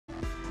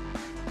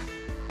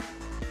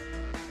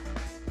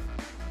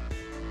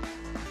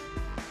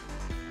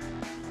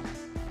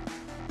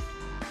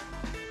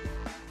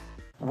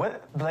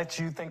What lets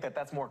you think that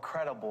that's more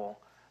credible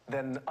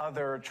than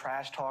other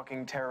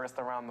trash-talking terrorists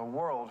around the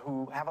world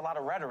who have a lot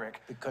of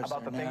rhetoric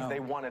about the things they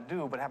want to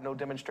do but have no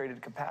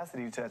demonstrated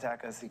capacity to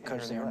attack us?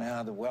 Because they're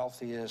now the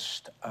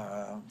wealthiest,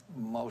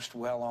 most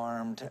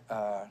well-armed,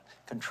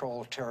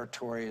 control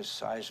territory the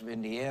size of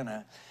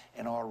Indiana,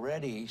 and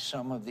already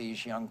some of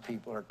these young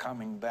people are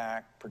coming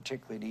back,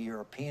 particularly to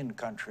European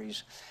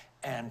countries,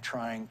 and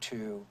trying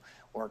to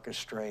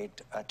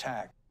orchestrate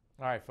attack.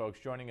 All right, folks,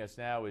 joining us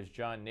now is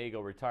John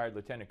Nagl, retired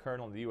Lieutenant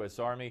Colonel in the U.S.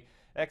 Army,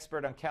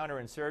 expert on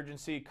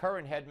counterinsurgency,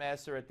 current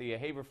headmaster at the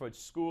Haverford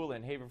School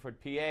in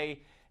Haverford, PA,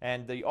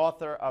 and the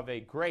author of a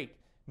great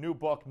new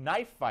book,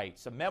 Knife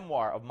Fights, a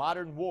memoir of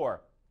modern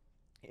war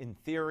in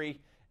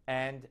theory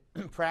and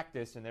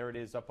practice. And there it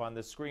is up on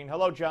the screen.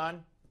 Hello,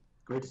 John.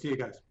 Great to see you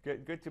guys.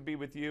 Good to be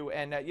with you.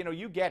 And, you know,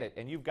 you get it,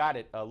 and you've got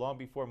it long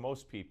before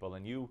most people.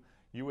 And you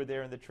were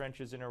there in the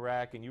trenches in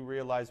Iraq, and you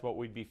realized what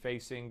we'd be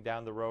facing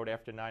down the road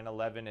after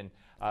 9/11.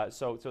 And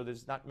so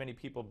there's not many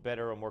people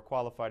better or more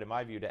qualified, in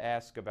my view, to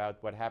ask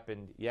about what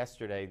happened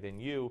yesterday than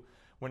you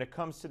when it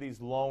comes to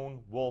these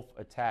lone wolf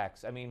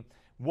attacks. I mean,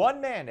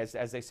 one man,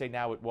 as they say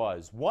now it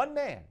was, one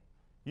man,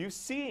 you've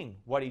seen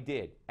what he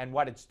did and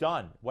what it's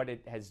done, what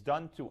it has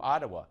done to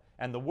Ottawa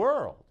and the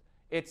world.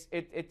 It's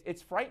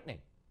frightening.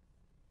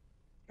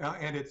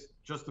 And it's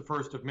just the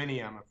first of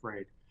many, I'm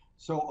afraid.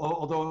 So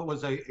although it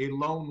was a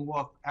lone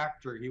wolf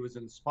actor, he was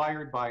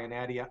inspired by an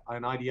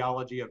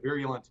ideology, a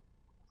virulent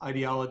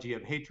ideology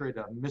of hatred,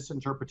 a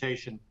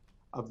misinterpretation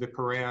of the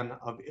Quran,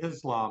 of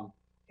Islam.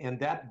 And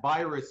that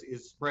virus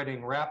is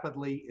spreading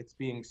rapidly. It's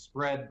being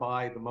spread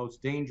by the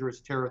most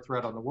dangerous terror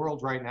threat on the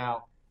world right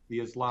now, the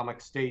Islamic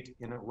State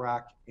in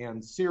Iraq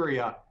and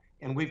Syria.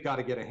 And we've got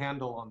to get a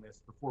handle on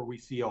this before we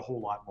see a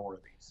whole lot more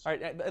of these. All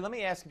right, let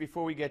me ask you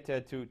before we get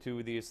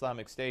to the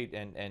Islamic State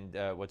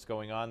and what's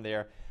going on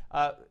there.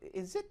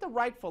 Is it the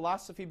right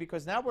philosophy?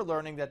 Because now we're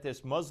learning that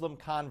this Muslim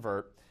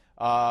convert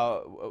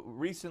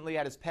recently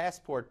had his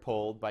passport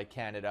pulled by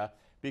Canada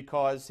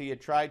because he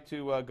had tried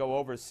to go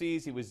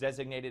overseas. He was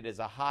designated as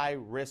a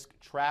high-risk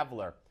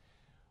traveler.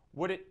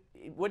 Would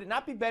it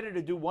not be better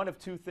to do one of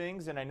two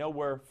things? And I know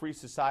we're free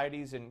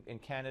societies in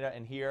Canada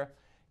and here.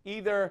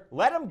 Either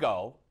let him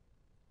go,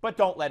 but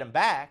don't let him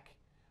back,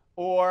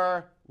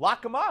 or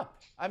lock him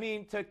up. I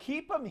mean, to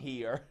keep him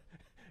here,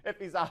 if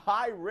he's a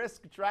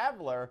high-risk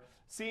traveler,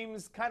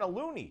 seems kind of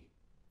loony.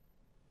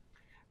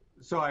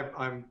 So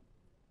I'm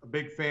a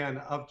big fan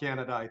of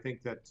Canada. I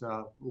think that,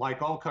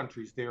 like all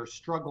countries, they are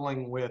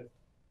struggling with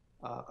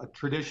a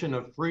tradition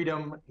of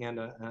freedom and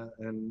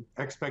an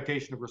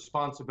expectation of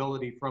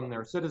responsibility from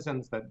their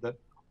citizens that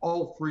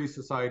all free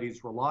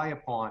societies rely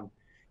upon,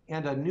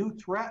 and a new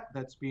threat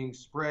that's being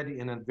spread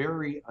in a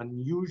very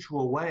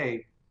unusual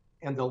way.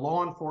 And the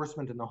law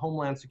enforcement and the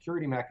Homeland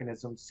Security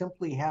mechanisms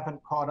simply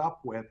haven't caught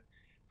up with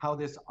how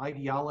this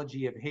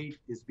ideology of hate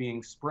is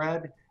being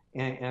spread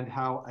and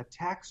how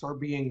attacks are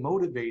being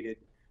motivated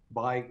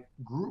by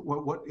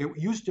what it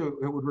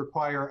would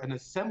require an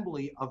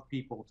assembly of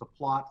people to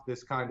plot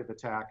this kind of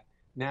attack.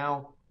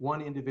 Now,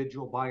 one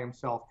individual by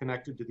himself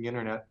connected to the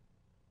internet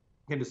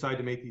can decide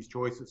to make these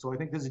choices. So I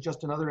think this is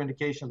just another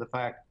indication of the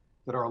fact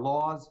that our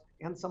laws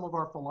and some of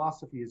our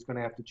philosophy is going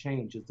to have to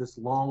change as this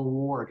long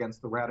war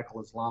against the radical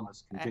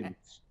Islamists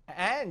continues.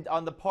 And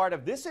on the part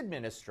of this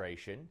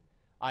administration,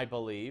 I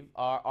believe,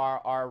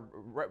 our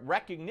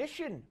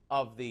recognition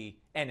of the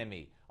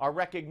enemy, our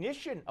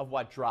recognition of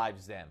what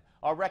drives them,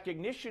 our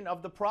recognition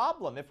of the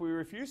problem. If we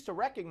refuse to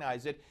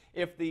recognize it,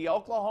 if the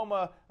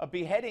Oklahoma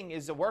beheading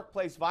is a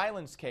workplace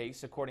violence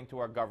case, according to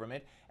our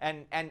government,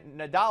 and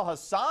Nagl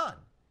Hassan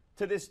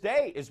to this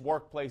day is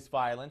workplace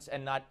violence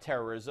and not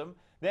terrorism,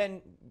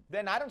 then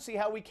I don't see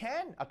how we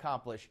can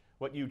accomplish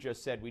what you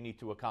just said we need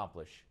to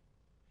accomplish.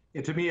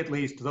 And to me, at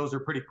least, those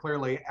are pretty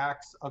clearly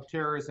acts of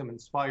terrorism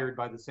inspired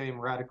by the same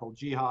radical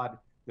jihad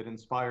that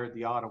inspired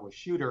the Ottawa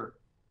shooter.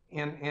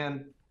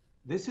 And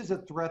this is a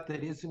threat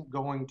that isn't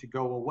going to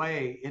go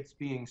away. It's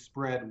being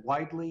spread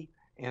widely,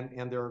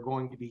 and there are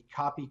going to be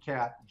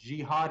copycat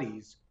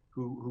jihadis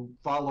who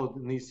follow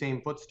in these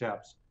same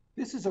footsteps.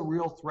 This is a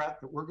real threat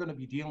that we're going to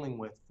be dealing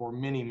with for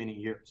many, many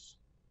years.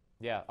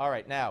 Yeah, all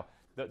right. Now,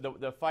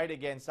 the fight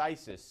against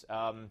ISIS,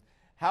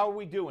 how are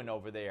we doing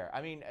over there?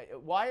 I mean,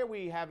 why are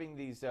we having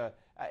these,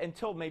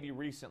 until maybe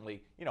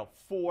recently, you know,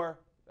 4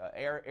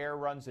 air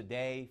runs a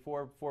day,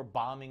 4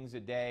 bombings a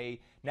day.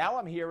 Now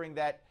I'm hearing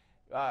that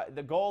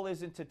the goal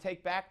isn't to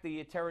take back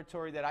the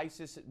territory that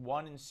ISIS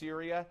won in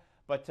Syria,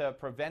 but to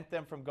prevent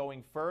them from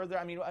going further.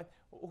 I mean,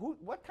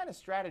 what kind of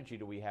strategy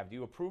do we have? Do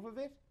you approve of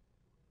it?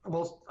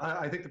 Well,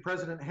 I think the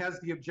president has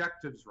the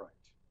objectives right.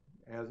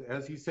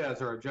 As he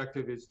says, our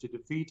objective is to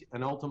defeat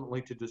and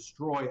ultimately to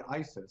destroy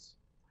ISIS.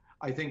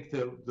 I think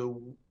the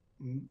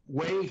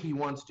way he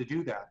wants to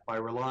do that, by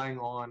relying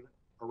on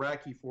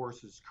Iraqi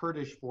forces,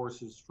 Kurdish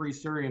forces, Free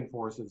Syrian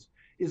forces,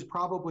 is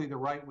probably the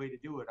right way to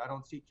do it. I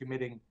don't see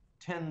committing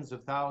tens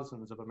of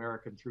thousands of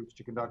American troops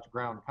to conduct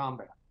ground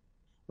combat.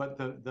 But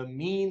the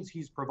means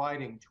he's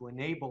providing to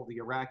enable the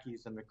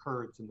Iraqis and the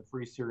Kurds and the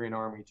Free Syrian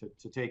Army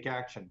to take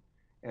action,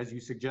 as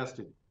you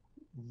suggested,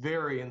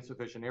 very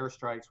insufficient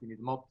airstrikes. We need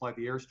to multiply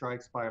the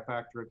airstrikes by a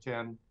factor of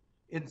 10.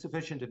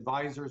 Insufficient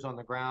advisors on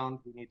the ground.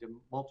 We need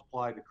to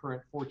multiply the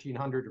current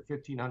 1,400 or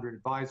 1,500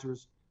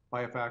 advisors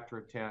by a factor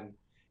of 10.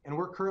 And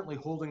we're currently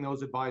holding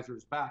those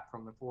advisors back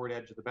from the forward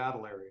edge of the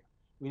battle area.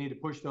 We need to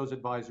push those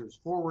advisors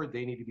forward.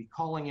 They need to be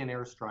calling in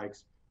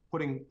airstrikes,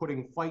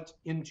 putting fight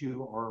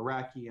into our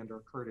Iraqi and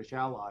our Kurdish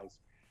allies.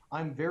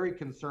 I'm very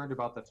concerned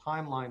about the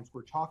timelines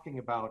we're talking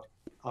about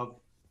of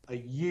a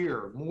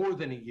year, more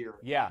than a year,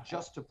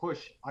 just to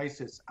push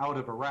ISIS out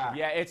of Iraq.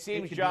 Yeah, it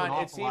seems,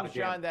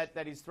 John,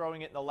 that he's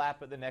throwing it in the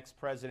lap of the next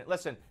president.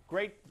 Listen,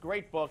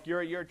 great book.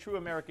 You're a true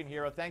American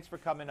hero. Thanks for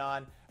coming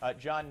on,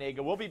 John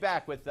Nagl. We'll be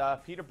back with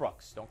Peter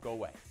Brooks. Don't go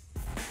away.